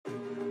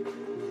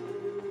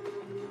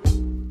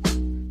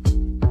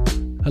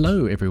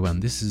Hello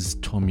everyone, this is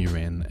Tom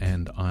Uren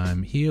and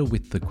I'm here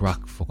with the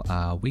Grugq for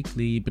our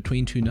weekly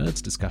Between Two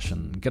Nerds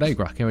discussion. G'day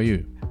Grugq, how are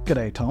you?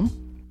 G'day Tom.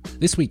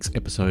 This week's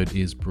episode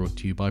is brought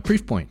to you by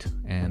Proofpoint,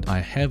 and I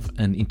have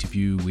an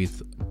interview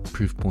with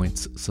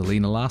Proofpoint's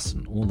Selena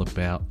Larson all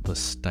about the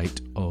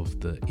state of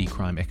the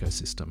e-crime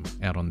ecosystem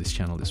out on this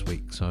channel this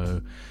week, so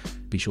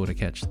be sure to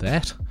catch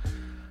that.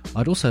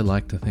 I'd also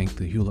like to thank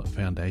the Hewlett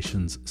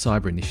Foundation's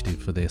Cyber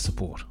Initiative for their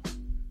support.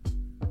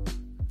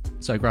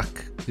 So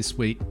Grugq, this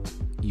week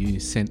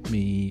you sent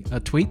me a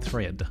tweet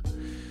thread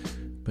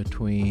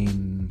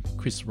between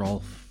Chris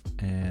Rolfe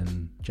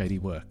and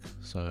JD Work,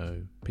 so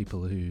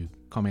people who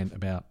comment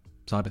about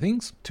cyber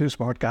things. Two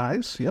smart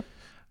guys, yep.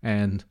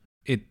 And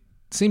it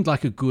seemed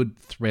like a good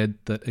thread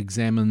that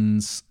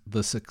examines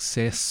the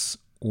success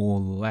or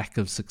lack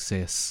of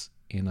success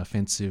in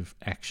offensive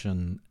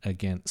action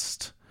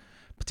against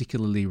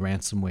particularly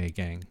ransomware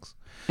gangs.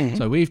 Mm-hmm.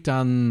 So we've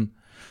done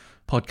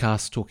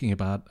podcasts talking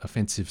about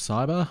offensive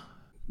cyber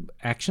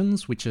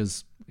actions, which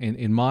is,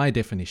 in my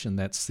definition,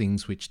 that's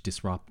things which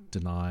disrupt,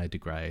 deny,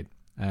 degrade.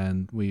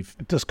 And we've...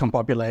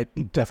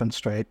 discombobulate,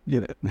 demonstrate,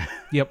 you know.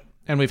 Yep.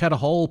 And we've had a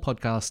whole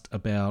podcast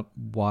about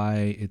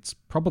why it's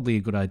probably a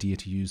good idea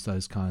to use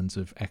those kinds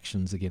of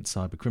actions against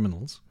cyber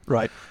criminals.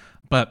 Right.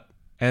 But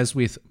as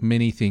with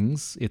many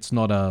things, it's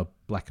not a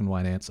black and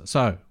white answer.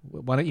 So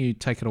why don't you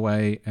take it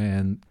away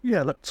and...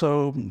 Yeah, look,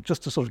 so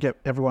just to sort of get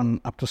everyone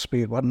up to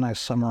speed, why don't I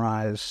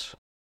summarize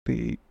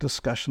the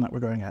discussion that we're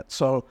going at?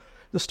 So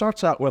this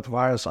starts out with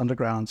Virus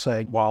Underground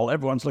saying, while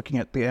everyone's looking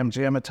at the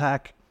MGM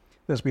attack,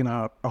 there's been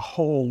a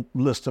whole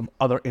list of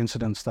other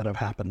incidents that have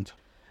happened.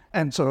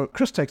 And so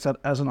Chris takes that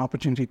as an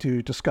opportunity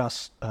to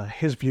discuss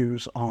his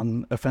views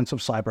on offensive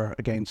cyber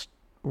against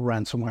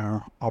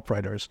ransomware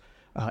operators.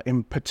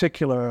 In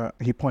particular,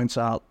 he points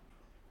out,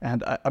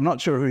 and I'm not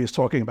sure who he's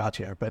talking about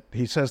here, but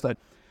he says that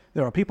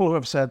there are people who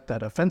have said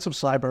that offensive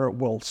cyber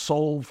will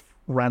solve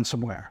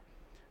ransomware.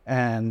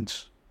 And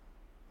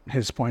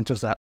his point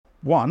is that,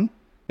 one,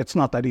 it's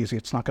not that easy.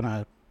 It's not going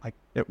to,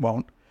 it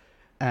won't.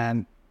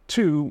 And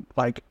two,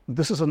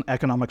 this is an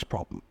economics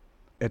problem.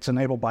 It's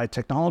enabled by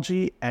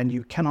technology, and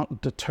you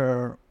cannot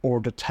deter or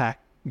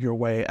detect your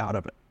way out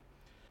of it.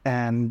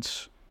 And,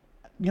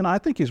 I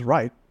think he's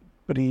right,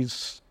 but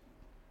it's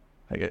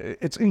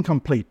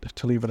incomplete,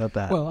 to leave it at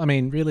that. Well, I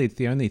mean, really,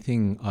 the only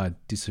thing I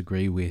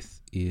disagree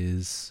with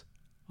is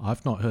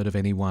I've not heard of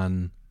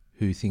anyone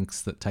who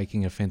thinks that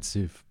taking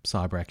offensive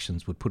cyber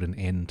actions would put an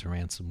end to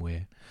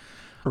ransomware.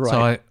 Right.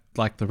 So,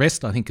 the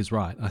rest, I think is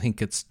right. I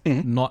think it's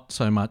not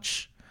so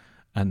much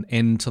an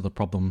end to the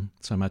problem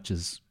so much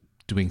as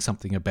doing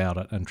something about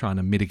it and trying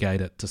to mitigate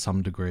it to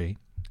some degree.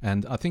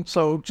 And I think...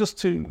 So just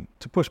to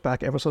push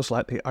back ever so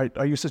slightly,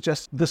 are you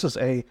suggesting this is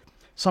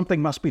something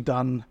must be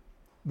done,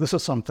 this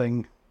is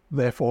something,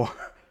 therefore...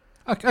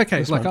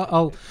 Okay,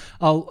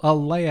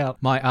 I'll lay out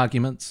my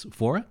arguments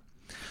for it.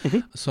 Mm-hmm.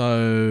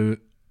 So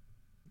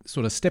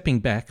sort of stepping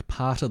back,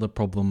 part of the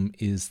problem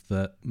is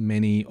that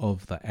many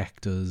of the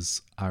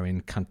actors are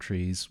in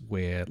countries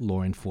where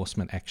law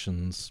enforcement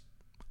actions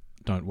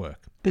don't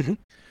work. Mm-hmm.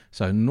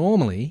 So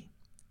normally,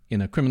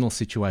 in a criminal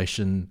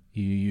situation,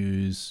 you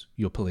use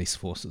your police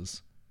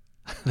forces.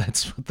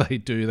 That's what they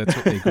do. That's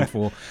what they're good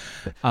for.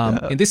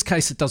 In this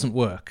case, it doesn't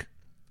work.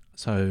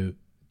 So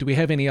do we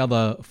have any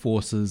other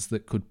forces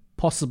that could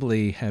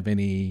possibly have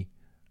any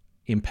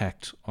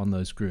impact on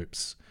those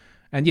groups?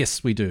 And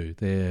yes, we do.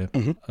 They're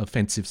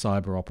offensive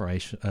cyber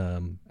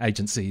operation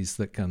agencies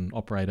that can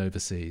operate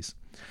overseas.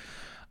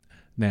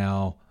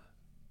 Now,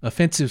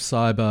 offensive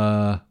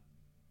cyber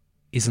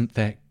isn't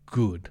that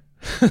good.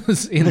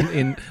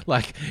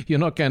 You're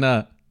not going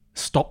to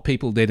stop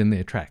people dead in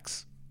their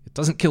tracks. It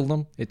doesn't kill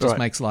them. It just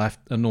makes life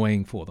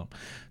annoying for them.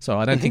 So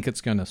I don't think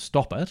it's going to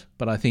stop it,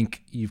 but I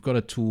think you've got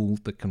a tool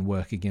that can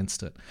work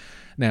against it.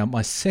 Now,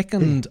 my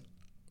second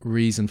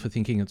reason for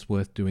thinking it's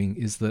worth doing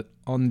is that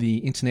on the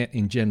internet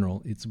in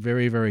general, it's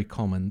very, very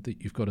common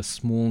that you've got a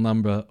small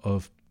number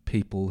of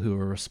people who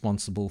are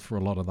responsible for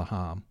a lot of the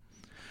harm.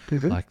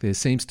 Mm-hmm. There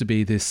seems to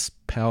be this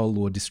power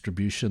law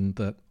distribution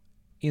that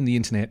in the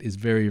internet is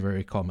very,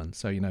 very common.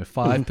 So,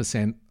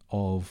 5%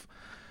 of...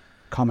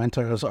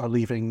 commenters are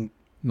leaving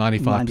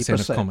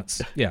 95% of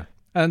comments. Yeah.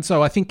 And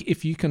so I think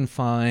if you can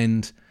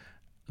find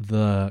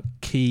the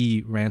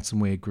key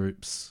ransomware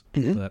groups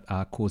that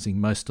are causing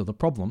most of the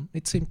problem,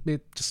 it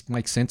just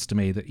makes sense to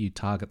me that you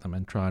target them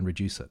and try and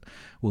reduce it.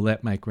 Will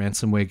that make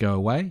ransomware go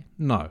away?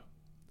 No.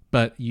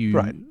 But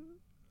you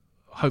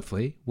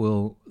hopefully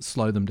will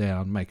slow them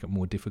down, make it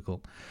more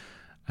difficult.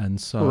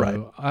 And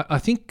so I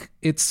think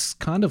it's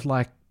kind of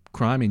like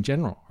crime in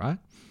general, right?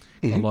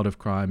 Mm-hmm. A lot of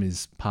crime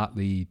is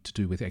partly to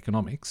do with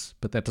economics,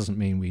 but that doesn't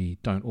mean we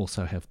don't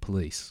also have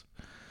police.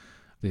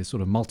 There's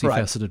sort of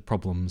multifaceted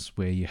problems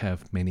where you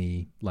have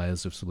many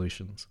layers of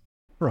solutions.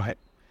 Right.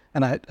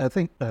 And I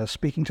think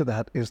speaking to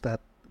that is that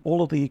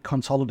all of the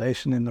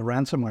consolidation in the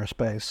ransomware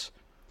space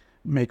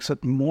makes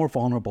it more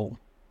vulnerable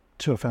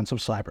to offensive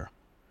cyber,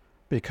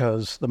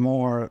 because the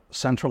more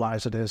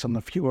centralized it is and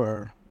the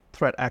fewer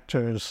threat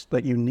actors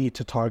that you need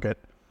to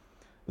target,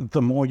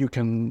 the more you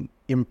can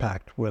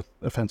impact with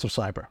offensive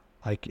cyber.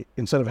 Like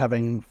instead of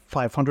having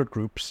 500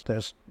 groups,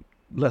 there's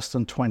less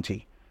than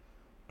 20,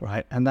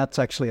 right? And that's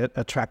actually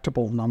a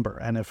tractable number.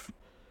 And if,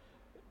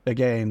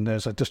 again,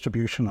 there's a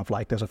distribution of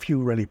like, there's a few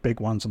really big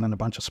ones and then a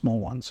bunch of small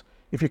ones.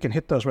 If you can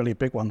hit those really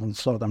big ones and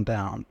slow them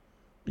down,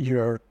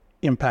 you're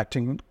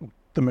impacting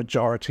the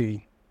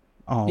majority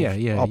of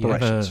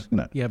operations.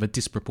 You have a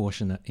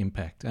disproportionate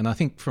impact. And I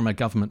think from a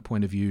government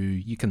point of view,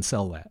 you can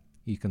sell that.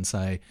 You can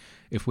say,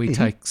 if we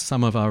take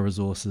some of our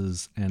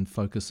resources and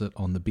focus it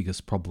on the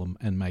biggest problem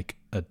and make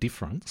a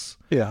difference,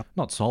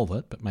 not solve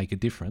it, but make a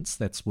difference,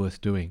 that's worth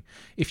doing.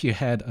 If you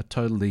had a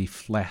totally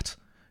flat,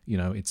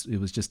 it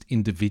was just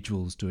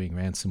individuals doing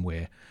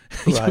ransomware,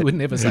 you would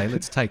never say,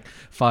 let's take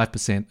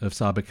 5% of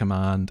Cyber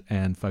Command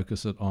and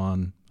focus it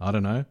on, I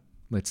don't know,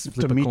 let's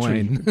flip Dimitri,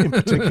 a coin. in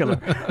particular,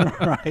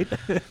 right?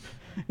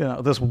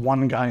 This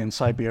one guy in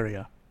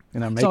Siberia,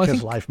 make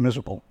his life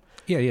miserable.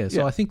 Yeah.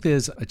 So I think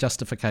there's a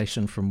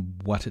justification from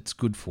what it's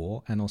good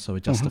for, and also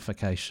a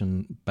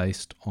justification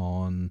based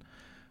on,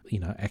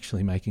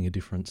 actually making a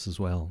difference as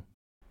well.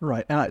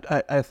 Right. And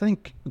I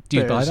think do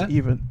you buy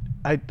that?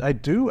 I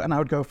do, and I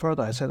would go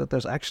further. I say that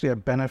there's actually a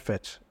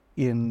benefit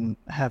in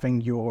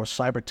having your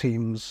cyber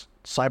teams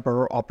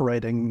cyber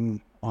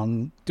operating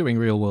on doing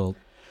real world,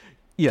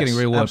 getting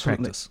real world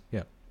practice.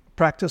 Yeah,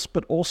 practice,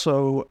 but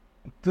also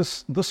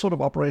this sort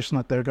of operation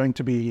that they're going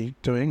to be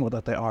doing, or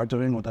that they are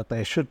doing, or that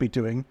they should be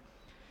doing,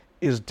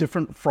 is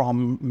different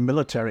from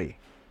military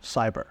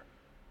cyber,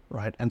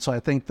 right? And so I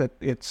think that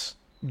it's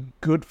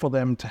good for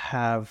them to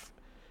have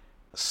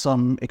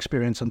some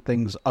experience in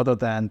things other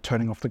than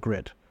turning off the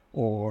grid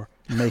or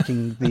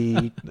making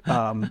the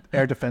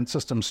air defense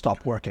system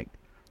stop working,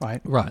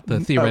 right? Right, the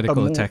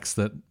theoretical attacks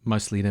that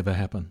mostly never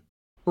happen.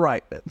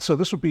 Right. So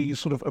this would be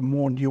sort of a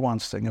more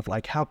nuanced thing of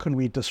like, how can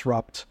we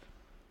disrupt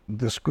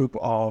this group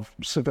of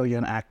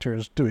civilian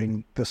actors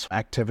doing this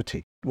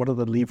activity? What are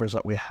the levers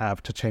that we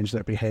have to change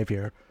their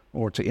behavior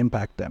or to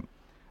impact them?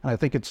 And I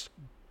think it's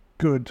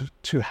good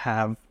to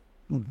have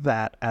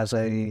that as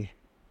in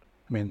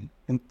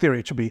theory,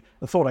 it should be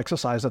a thought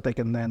exercise that they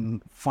can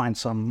then find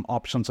some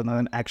options and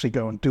then actually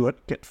go and do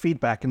it, get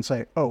feedback and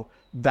say, oh,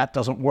 that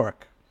doesn't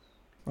work.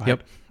 Right?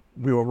 Yep.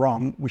 We were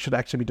wrong. We should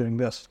actually be doing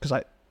this. Because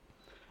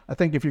I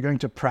think if you're going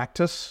to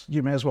practice,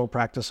 you may as well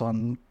practice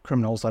on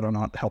criminals that are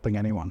not helping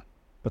anyone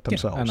but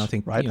themselves. Yeah, and I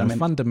think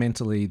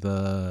fundamentally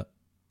the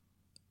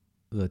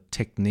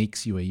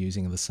techniques you are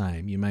using are the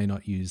same. You may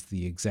not use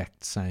the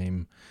exact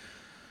same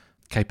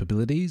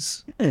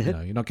capabilities.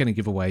 You're not going to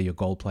give away your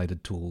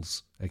gold-plated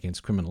tools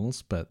against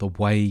criminals, but the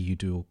way you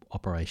do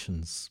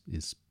operations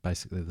is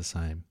basically the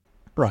same.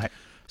 Right.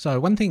 So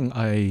one thing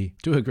I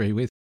do agree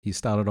with, you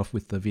started off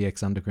with the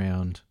VX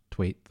Underground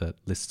tweet that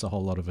lists a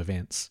whole lot of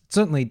events.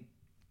 Certainly,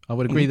 I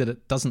would agree that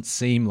it doesn't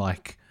seem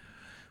like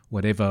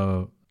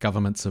whatever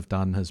governments have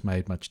done has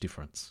made much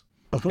difference.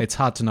 It's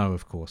hard to know,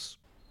 of course.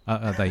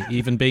 Are they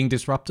even being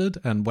disrupted?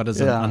 And what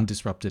does an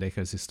undisrupted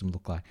ecosystem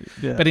look like?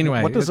 Yeah. But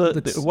anyway,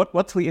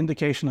 what's the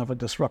indication of a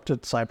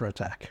disrupted cyber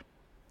attack?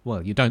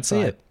 Well, you don't see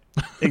it.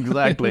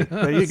 Exactly.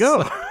 There you go.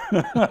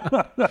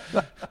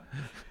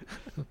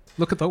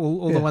 Look at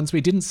all the ones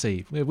we didn't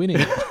see. We're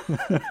winning.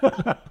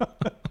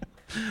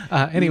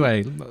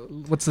 Anyway,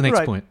 what's the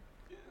next point?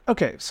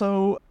 Okay,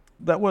 so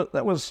that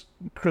was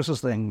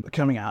Chris's thing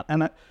coming out,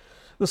 and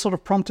this sort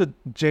of prompted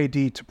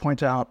JD to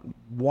point out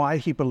why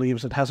he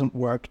believes it hasn't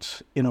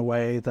worked in a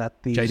way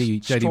that the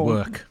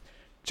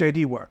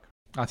JD work.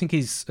 I think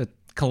he's at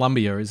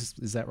Columbia. Is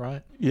that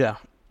right? Yeah,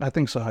 I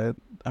think so.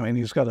 I mean,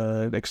 he's got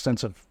an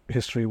extensive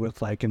history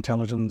with like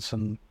intelligence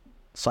and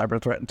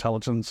cyber threat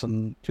intelligence,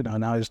 and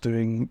now he's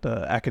doing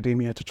the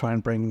academia to try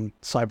and bring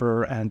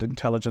cyber and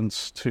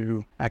intelligence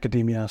to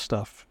academia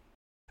stuff.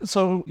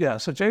 So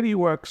JD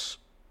Work's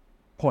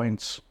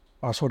points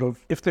are sort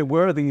of, if there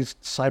were these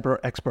cyber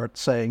experts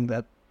saying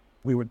that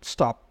we would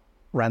stop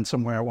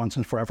ransomware once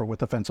and forever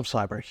with offensive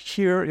cyber,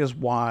 here is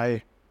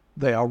why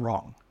they are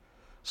wrong.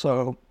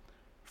 So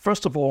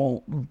first of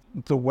all,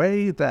 the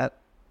way that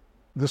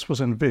this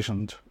was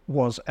envisioned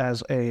was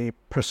as a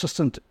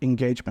persistent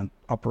engagement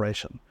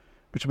operation,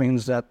 which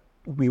means that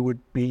we would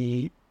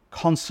be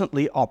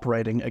constantly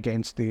operating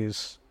against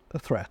these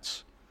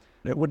threats.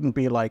 It wouldn't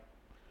be like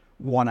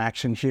one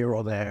action here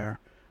or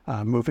there,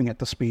 moving at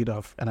the speed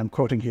of, and I'm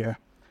quoting here,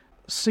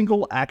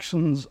 single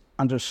actions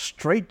under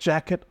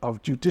straitjacket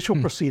of judicial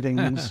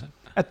proceedings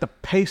at the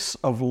pace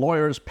of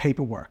lawyers'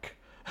 paperwork.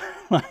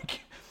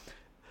 Like,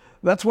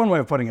 that's one way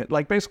of putting it.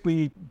 Like,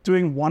 basically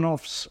doing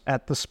one-offs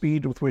at the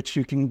speed with which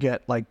you can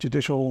get like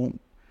judicial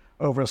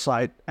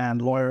oversight and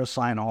lawyer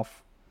sign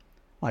off.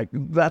 Like,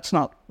 that's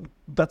not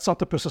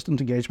the persistent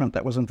engagement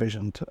that was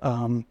envisioned.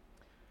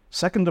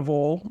 Second of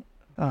all,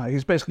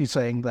 he's basically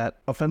saying that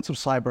offensive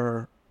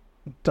cyber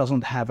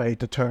doesn't have a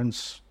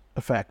deterrence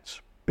effect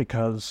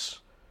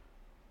because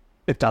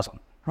it doesn't,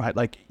 right?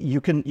 Like,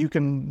 you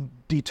can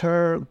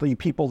deter the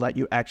people that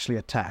you actually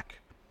attack,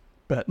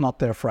 but not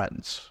their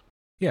friends.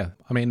 Yeah,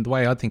 I mean, the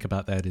way I think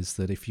about that is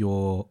that if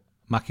you're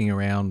mucking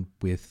around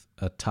with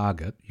a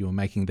target, you're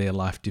making their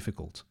life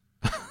difficult.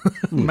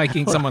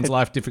 Making someone's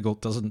life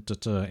difficult doesn't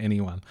deter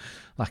anyone.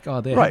 Like,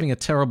 oh, they're having a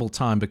terrible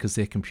time because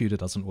their computer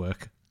doesn't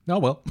work. Oh,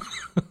 well.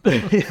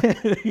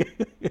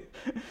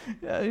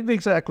 Yeah,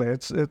 exactly.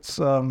 It's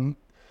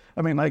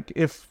I mean, like,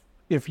 if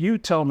you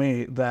tell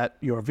me that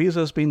your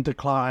visa's been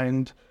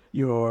declined,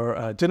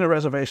 your dinner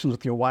reservations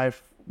with your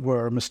wife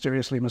were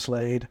mysteriously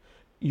mislaid,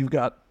 you've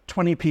got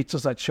 20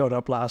 pizzas that showed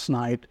up last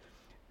night,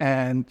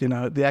 and, you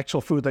know, the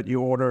actual food that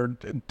you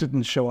ordered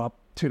didn't show up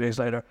 2 days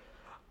later,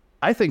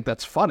 I think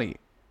that's funny.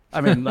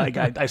 I mean, like,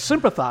 I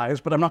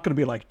sympathize, but I'm not going to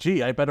be like,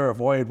 gee, I better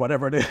avoid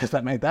whatever it is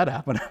that made that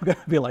happen. I'm going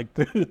to be like,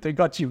 dude, they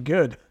got you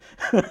good.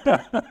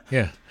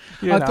 Yeah.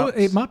 I thought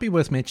it might be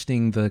worth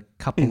mentioning the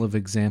couple of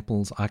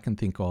examples I can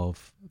think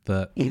of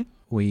that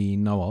we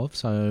know of.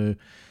 So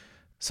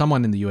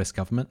someone in the US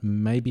government,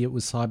 maybe it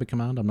was Cyber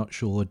Command, I'm not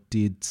sure,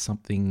 did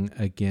something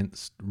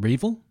against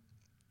Revil,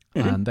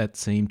 and that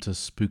seemed to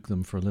spook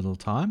them for a little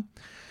time.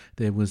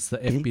 There was the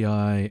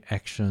FBI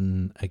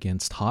action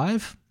against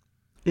Hive,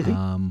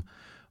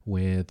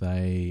 where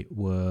they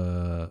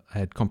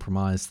had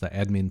compromised the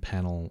admin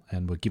panel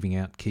and were giving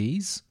out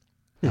keys,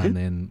 and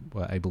then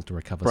were able to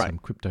recover some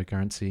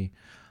cryptocurrency.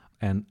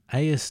 And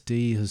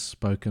ASD has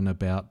spoken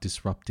about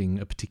disrupting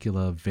a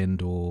particular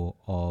vendor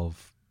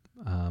of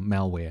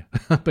malware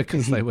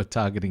because they were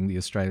targeting the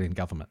Australian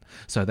government.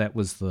 So that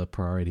was the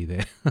priority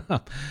there.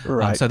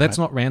 So that's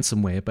not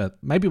ransomware, but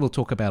maybe we'll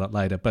talk about it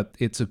later. But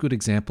it's a good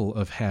example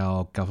of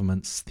how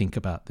governments think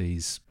about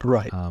these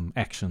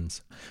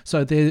actions.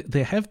 So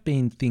there have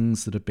been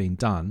things that have been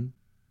done.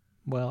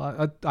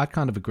 Well, I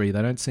kind of agree.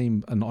 They don't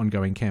seem an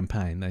ongoing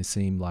campaign. They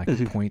seem like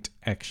point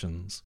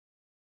actions.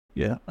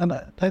 Yeah, and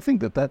I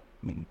think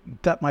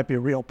that might be a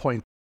real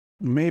point.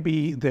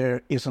 Maybe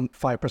there isn't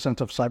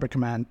 5% of Cyber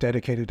Command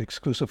dedicated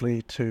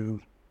exclusively to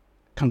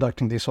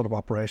conducting these sort of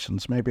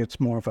operations. Maybe it's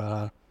more of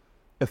a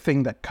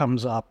thing that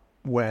comes up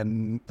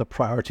when the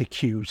priority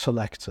queue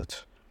selects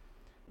it.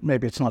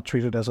 Maybe it's not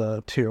treated as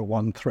a tier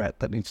 1 threat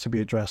that needs to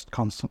be addressed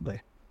constantly,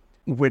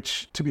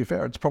 which, to be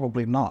fair, it's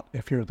probably not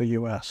if you're the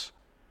US.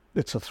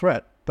 It's a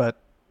threat,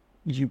 but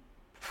you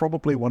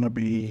probably want to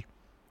be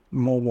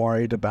more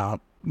worried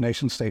about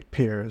nation-state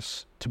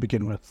peers to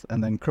begin with,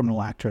 and then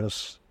criminal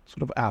actors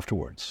sort of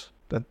afterwards.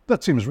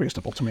 That seems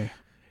reasonable to me.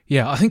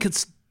 Yeah, I think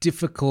it's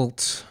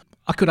difficult.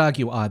 I could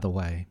argue either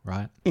way,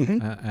 right?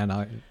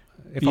 And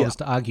if I was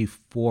to argue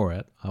for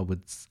it,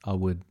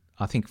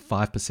 I think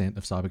 5%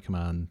 of Cyber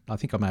Command, I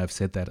think I may have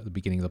said that at the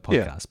beginning of the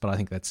podcast, but I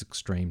think that's an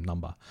extreme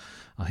number.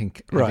 I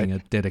think having a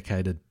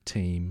dedicated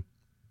team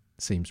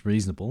seems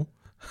reasonable.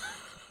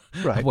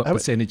 Right. What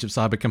percentage of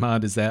Cyber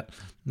Command is that?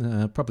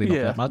 Probably not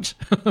that much.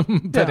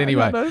 But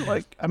anyway.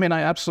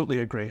 I absolutely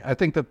agree. I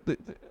think that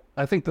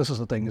I think this is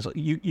the thing, is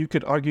you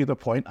could argue the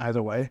point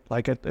either way.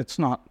 Like, it's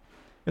not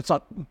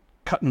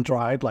cut and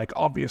dried. Like,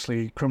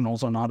 obviously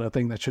criminals are not a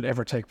thing that should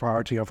ever take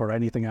priority over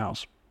anything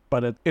else.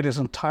 But it is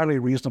entirely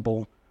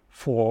reasonable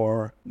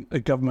for a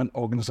government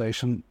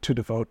organization to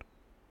devote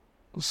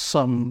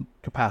some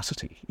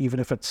capacity, even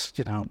if it's,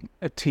 you know,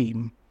 a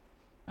team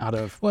out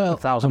of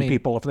 1,000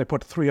 people, if they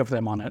put 3 of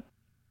them on it.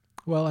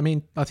 Well, I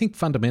mean, I think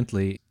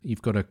fundamentally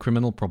you've got a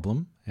criminal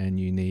problem and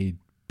you need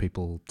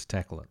people to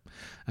tackle it.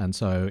 And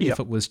so if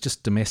it was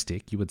just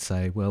domestic, you would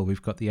say, well,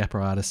 we've got the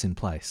apparatus in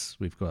place.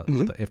 We've got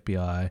the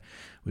FBI,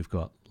 we've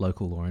got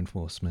local law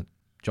enforcement,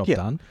 job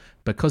done.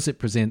 Because it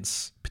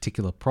presents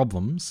particular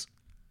problems,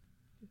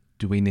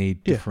 do we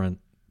need different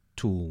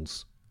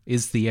tools?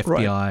 Is the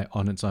FBI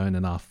on its own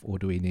enough, or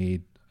do we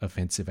need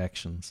offensive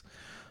actions?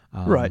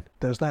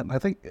 There's that. And I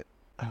think,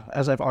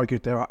 as I've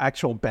argued, there are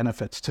actual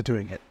benefits to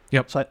doing it.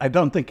 Yep. So I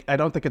don't think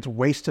it's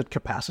wasted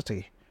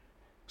capacity,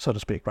 so to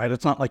speak, right?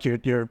 It's not like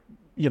you're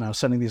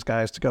sending these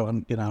guys to go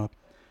and,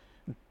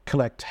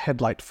 collect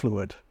headlight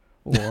fluid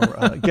or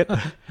go and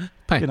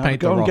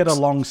get a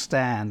long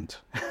stand.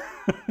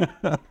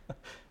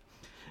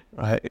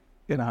 Right.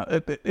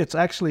 It's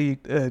actually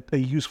a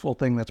useful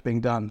thing that's being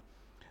done.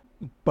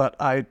 But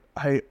I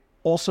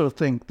also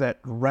think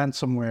that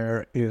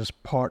ransomware is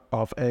part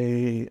of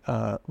a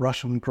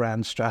Russian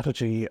grand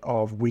strategy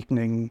of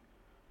weakening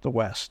the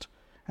West.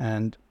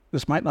 And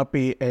this might not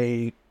be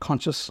a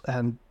conscious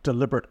and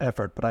deliberate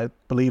effort, but I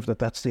believe that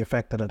that's the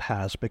effect that it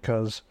has,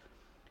 because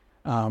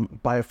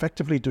by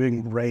effectively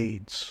doing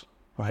raids,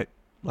 right?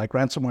 Like,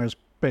 ransomware is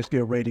basically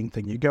a raiding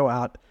thing. You go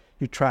out,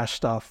 you trash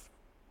stuff,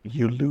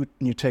 you loot,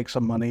 and you take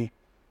some money,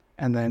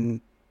 and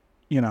then,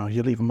 you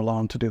leave them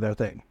alone to do their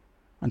thing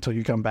until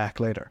you come back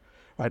later,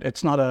 right?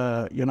 It's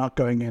not you're not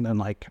going in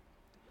and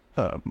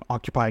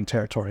occupying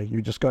territory.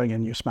 You're just going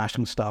in, you're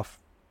smashing stuff,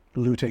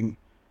 looting,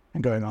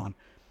 and going on.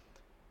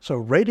 So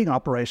raiding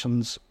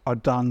operations are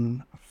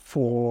done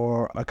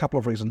for a couple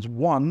of reasons.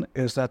 One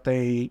is that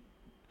they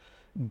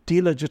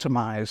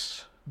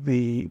delegitimize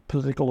the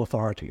political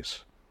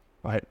authorities,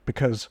 right?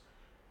 Because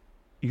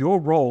your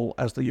role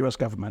as the US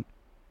government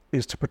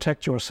is to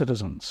protect your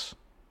citizens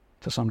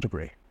to some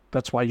degree.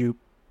 That's why you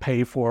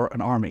pay for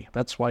an army.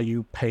 That's why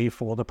you pay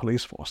for the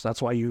police force.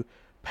 That's why you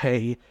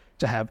pay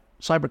to have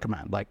cyber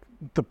command. Like,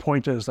 the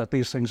point is that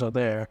these things are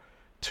there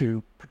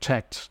to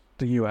protect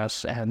the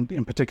U.S. and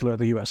in particular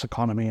the U.S.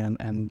 economy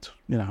and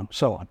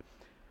so on.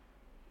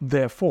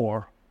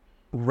 Therefore,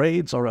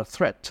 raids are a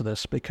threat to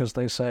this because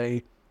they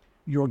say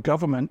your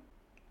government,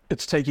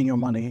 it's taking your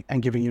money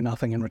and giving you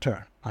nothing in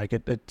return. Like,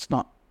 it's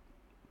not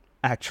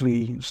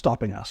actually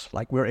stopping us.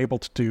 Like, we're able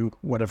to do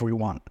whatever we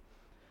want.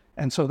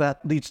 And so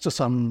that leads to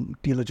some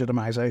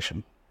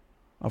delegitimization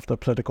of the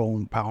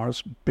political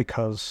powers,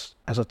 because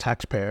as a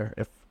taxpayer,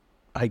 if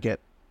I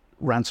get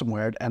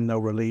ransomware and no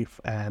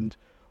relief, and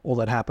all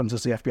that happens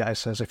is the FBI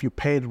says, if you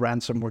paid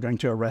ransom, we're going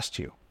to arrest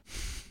you.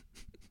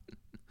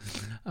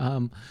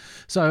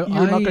 So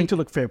you're not going to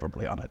look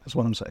favorably on it, is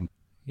what I'm saying.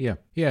 Yeah.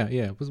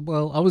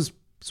 Well, I was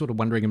sort of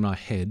wondering in my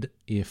head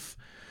if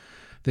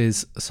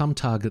there's some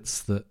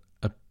targets that,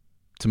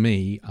 to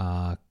me,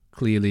 are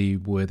clearly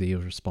worthy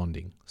of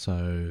responding.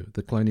 So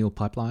the Colonial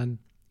Pipeline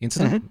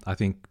incident, I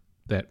think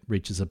that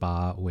reaches a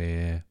bar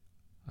where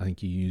I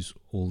think you use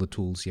all the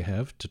tools you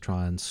have to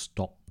try and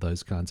stop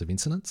those kinds of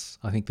incidents.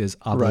 I think there's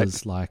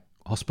others like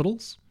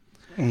hospitals,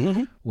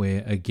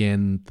 where,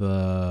 again,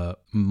 the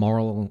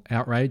moral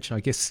outrage, I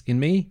guess, in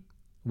me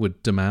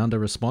would demand a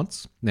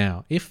response.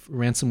 Now, if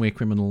ransomware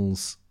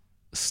criminals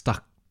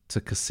stuck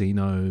to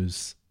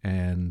casinos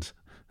and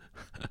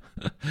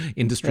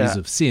industries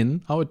of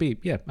sin, I would be,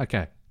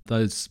 okay.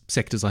 Those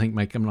sectors, I think,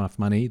 make enough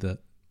money that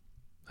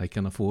they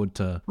can afford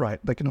to... Right.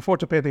 They can afford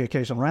to pay the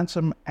occasional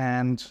ransom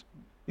and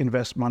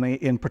invest money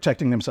in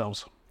protecting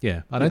themselves.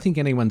 Yeah. I don't think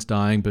anyone's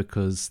dying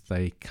because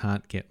they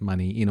can't get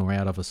money in or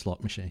out of a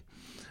slot machine.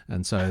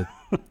 And so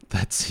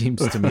that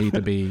seems to me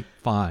to be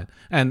fine.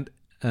 And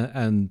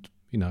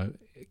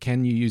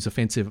can you use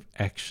offensive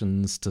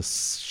actions to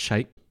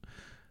shape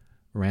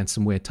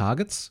ransomware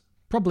targets?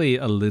 Probably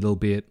a little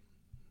bit.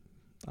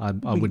 I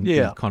wouldn't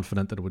be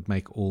confident that it would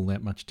make all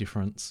that much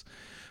difference.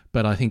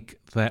 But I think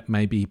that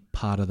may be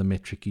part of the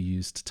metric you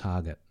use to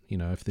target.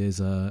 If there's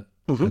a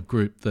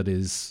group that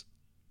is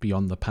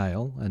beyond the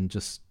pale and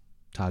just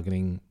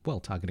targeting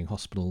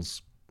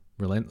hospitals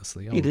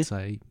relentlessly, I would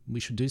say we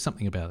should do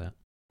something about that.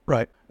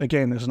 Right.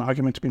 Again, there's an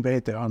argument to be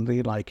made there on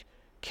the,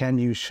 can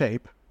you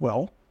shape?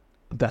 Well,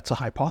 that's a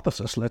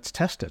hypothesis. Let's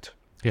test it.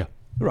 Yeah.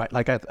 Right.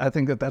 Like, I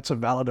think that's a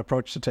valid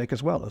approach to take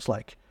as well. It's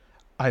like,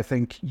 I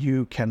think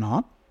you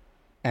cannot,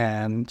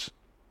 and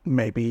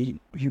maybe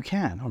you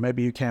can, or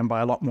maybe you can by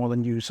a lot more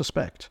than you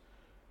suspect,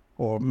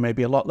 or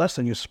maybe a lot less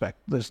than you suspect.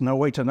 There's no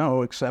way to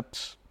know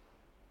except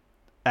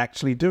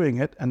actually doing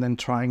it and then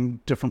trying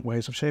different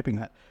ways of shaping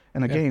that.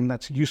 And again,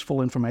 that's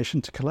useful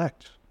information to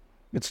collect.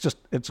 It's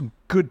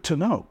good to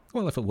know.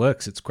 Well, if it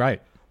works, it's great.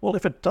 Well,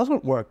 if it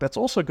doesn't work, that's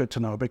also good to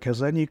know, because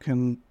then you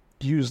can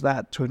use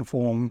that to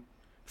inform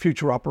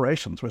future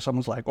operations, where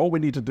someone's like, all we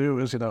need to do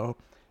is,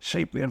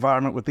 shape the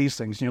environment with these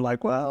things. And you're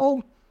like,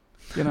 well,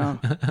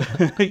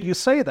 you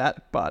say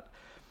that, but...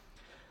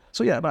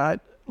 So yeah,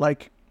 but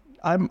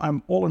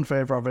I'm all in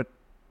favor of it.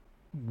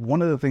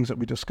 One of the things that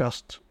we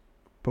discussed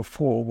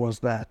before was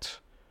that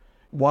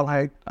while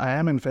I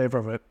am in favor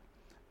of it,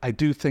 I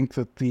do think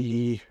that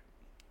the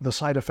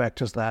side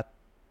effect is that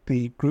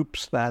the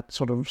groups that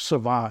sort of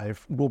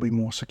survive will be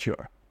more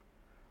secure,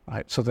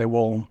 right? So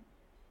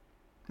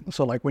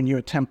when you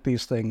attempt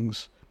these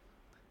things,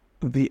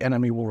 the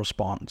enemy will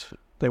respond.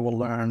 They will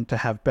learn to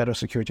have better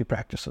security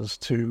practices,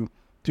 to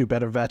do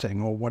better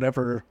vetting, or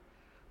whatever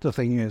the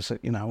thing is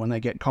that, when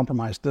they get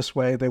compromised this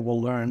way, they will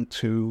learn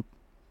to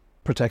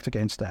protect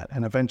against that.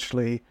 And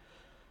eventually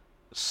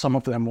some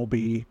of them will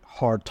be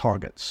hard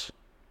targets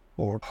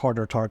or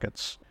harder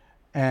targets.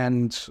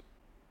 And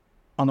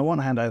on the one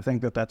hand, I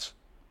think that that's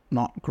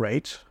not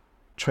great.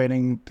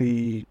 Training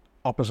the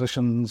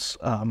opposition's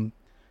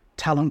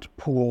talent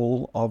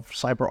pool of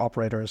cyber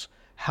operators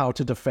how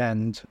to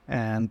defend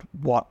and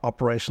what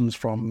operations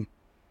from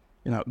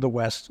the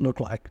West look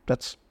like.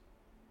 That's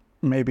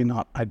maybe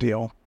not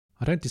ideal.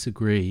 I don't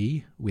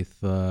disagree with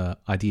the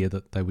idea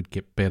that they would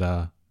get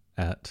better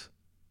at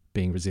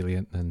being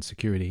resilient and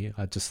security.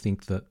 I just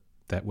think that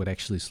would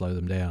actually slow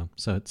them down.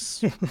 So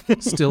it's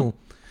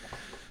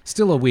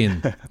still a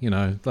win.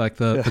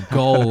 The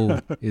goal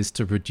is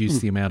to reduce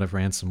the amount of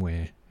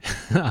ransomware.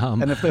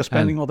 And if they're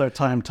spending all their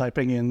time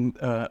typing in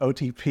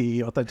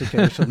OTP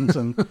authentications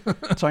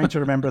and trying to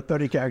remember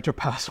 30-character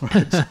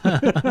passwords.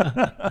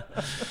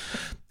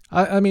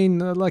 I mean,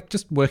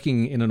 just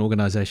working in an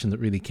organization that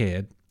really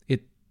cared,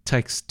 it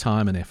takes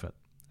time and effort.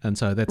 And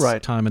so that's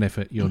time and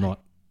effort. You're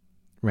not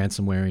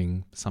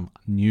ransomwaring some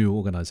new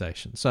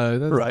organization.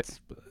 So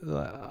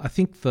I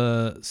think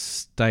the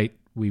state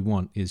we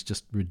want is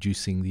just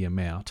reducing the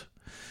amount.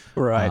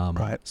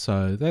 Right.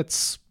 So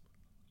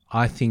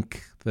I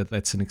think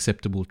that's an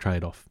acceptable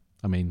trade-off.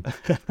 I mean,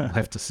 we'll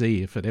have to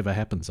see if it ever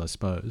happens, I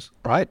suppose.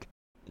 Right.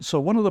 So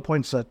one of the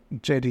points that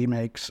JD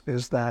makes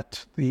is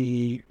that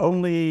the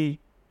only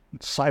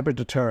cyber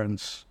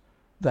deterrence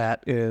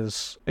that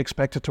is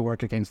expected to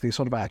work against these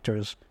sort of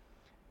actors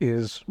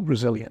is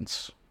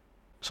resilience.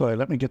 So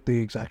let me get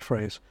the exact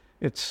phrase.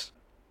 It's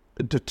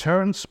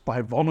deterrence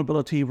by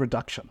vulnerability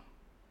reduction.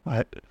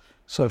 Right?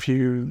 So if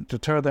you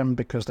deter them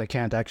because they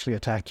can't actually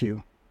attack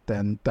you,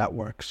 then that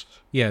works.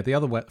 Yeah, the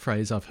other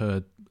phrase I've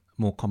heard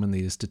more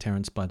commonly is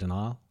deterrence by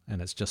denial.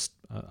 And it's just,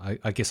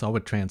 I guess I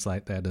would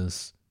translate that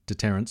as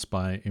deterrence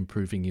by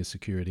improving your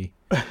security.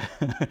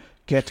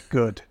 Get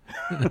good.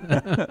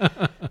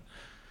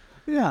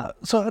 Yeah,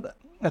 so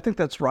I think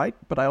that's right,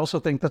 but I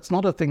also think that's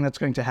not a thing that's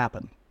going to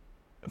happen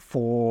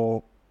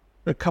for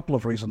a couple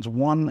of reasons.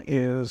 One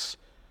is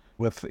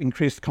with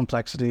increased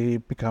complexity,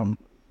 become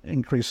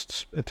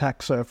increased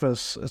attack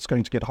surface, it's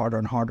going to get harder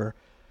and harder.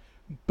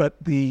 But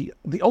the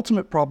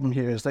ultimate problem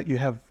here is that you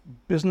have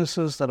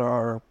businesses that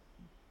are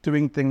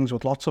doing things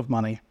with lots of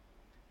money,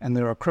 and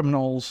there are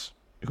criminals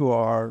who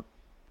are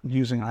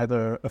using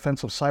either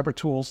offensive cyber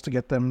tools to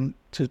get them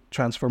to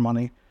transfer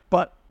money.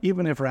 But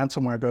even if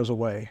ransomware goes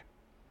away,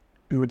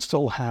 we would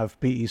still have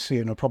BEC,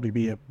 and it'll probably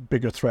be a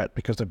bigger threat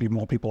because there'd be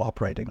more people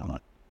operating on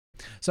it.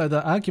 So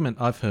the argument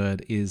I've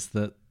heard is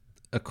that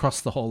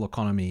across the whole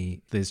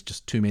economy, there's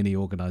just too many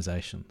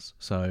organizations.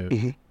 So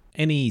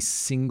any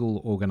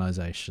single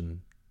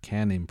organization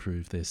can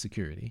improve their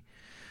security.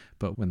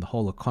 But when the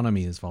whole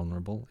economy is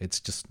vulnerable, it's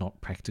just not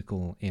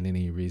practical in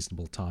any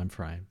reasonable time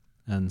frame.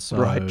 And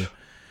so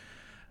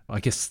I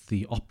guess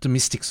the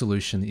optimistic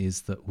solution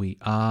is that we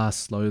are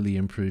slowly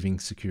improving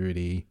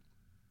security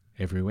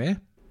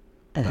everywhere.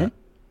 But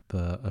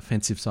the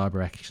offensive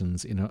cyber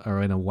actions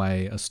are in a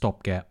way a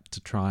stopgap to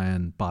try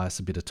and buy us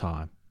a bit of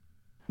time.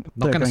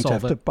 Not going to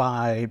have to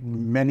buy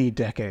many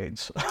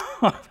decades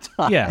of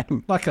time. Yeah,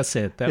 like I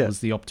said, that was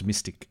the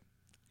optimistic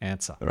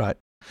answer. Right.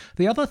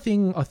 The other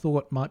thing I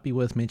thought might be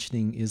worth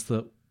mentioning is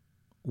that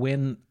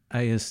when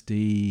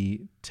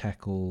ASD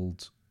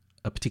tackled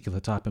a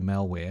particular type of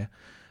malware,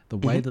 the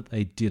way that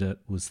they did it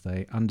was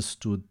they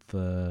understood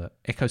the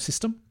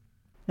ecosystem,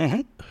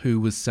 who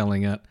was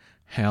selling it,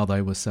 how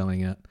they were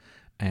selling it,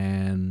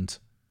 and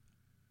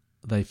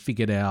they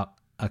figured out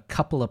a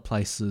couple of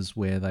places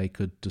where they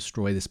could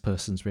destroy this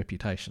person's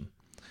reputation.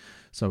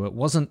 So it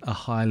wasn't a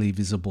highly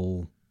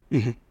visible,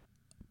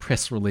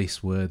 press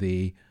release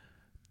worthy,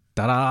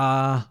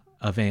 ta-da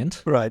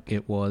event. Right.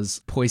 It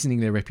was poisoning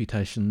their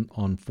reputation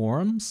on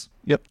forums,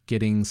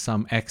 getting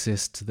some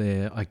access to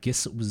their, I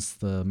guess it was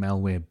the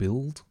malware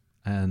build,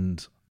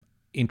 and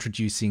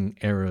introducing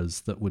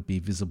errors that would be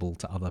visible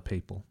to other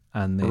people.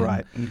 And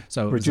then,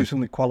 so reducing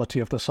the quality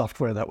of the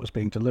software that was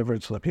being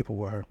delivered so that people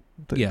were,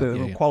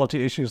 the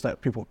quality issues that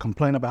people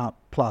complain about,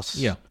 plus...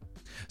 Yeah.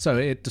 So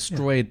it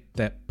destroyed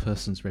that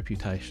person's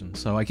reputation.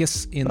 So I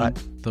guess in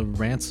the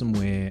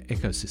ransomware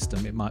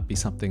ecosystem, it might be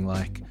something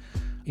like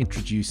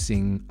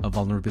introducing a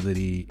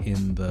vulnerability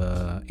in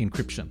the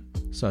encryption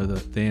so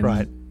that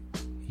then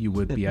you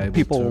would be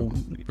able to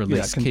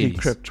release keys.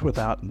 Decrypt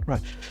without...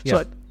 Right.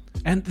 Yeah. So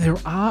and there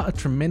are a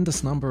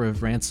tremendous number of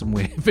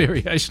ransomware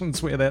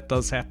variations where that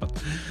does happen.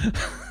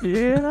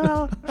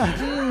 Yeah.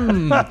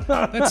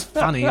 That's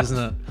funny,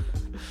 isn't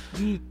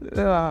it?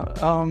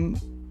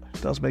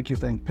 It does make you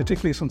think,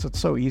 particularly since it's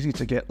so easy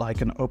to get like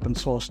an open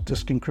source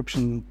disk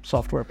encryption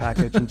software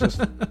package and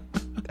just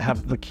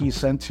have the key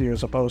sent to you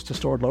as opposed to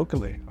stored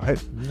locally,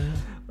 right?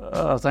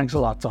 Yeah. Thanks a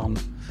lot, Tom.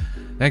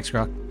 Thanks,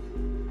 Grugq.